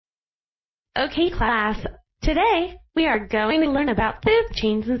Okay, class. Today, we are going to learn about food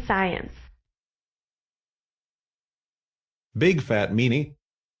chains in science. Big fat meanie.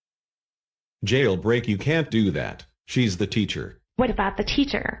 Jailbreak, you can't do that. She's the teacher. What about the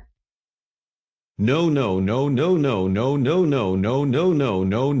teacher? No, no, no, no, no, no, no, no, no, no, no,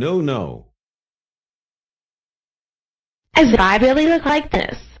 no, no, no. As if I really look like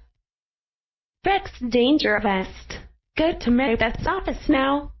this. Rex Dangervest. Go to Mary Beth's office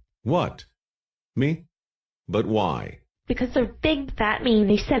now. What? Me? But why? Because they're big fat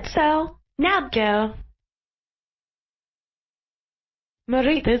meanie said so. Now go.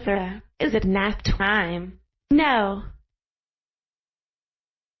 Marie Boozer, is it nap time? No.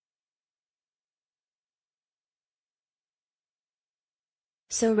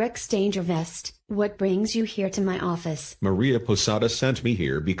 So Rex Dangervest, what brings you here to my office? Maria Posada sent me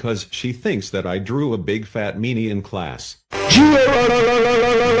here because she thinks that I drew a big fat meanie in class.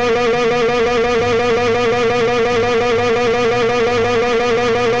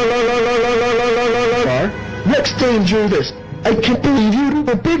 Rex Dangervest, I can't believe you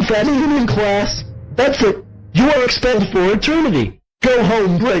drew a big fat meanie in class. That's it. You are expelled for eternity. Go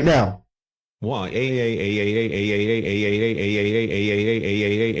home right now. Why?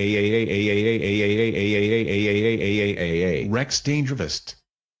 Rex Dangervest,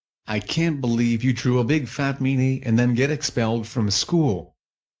 I can't believe you drew a big fat meanie and then get expelled from school.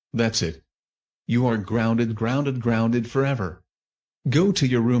 That's it. You are grounded forever. Go to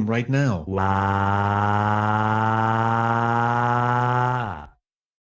your room right now.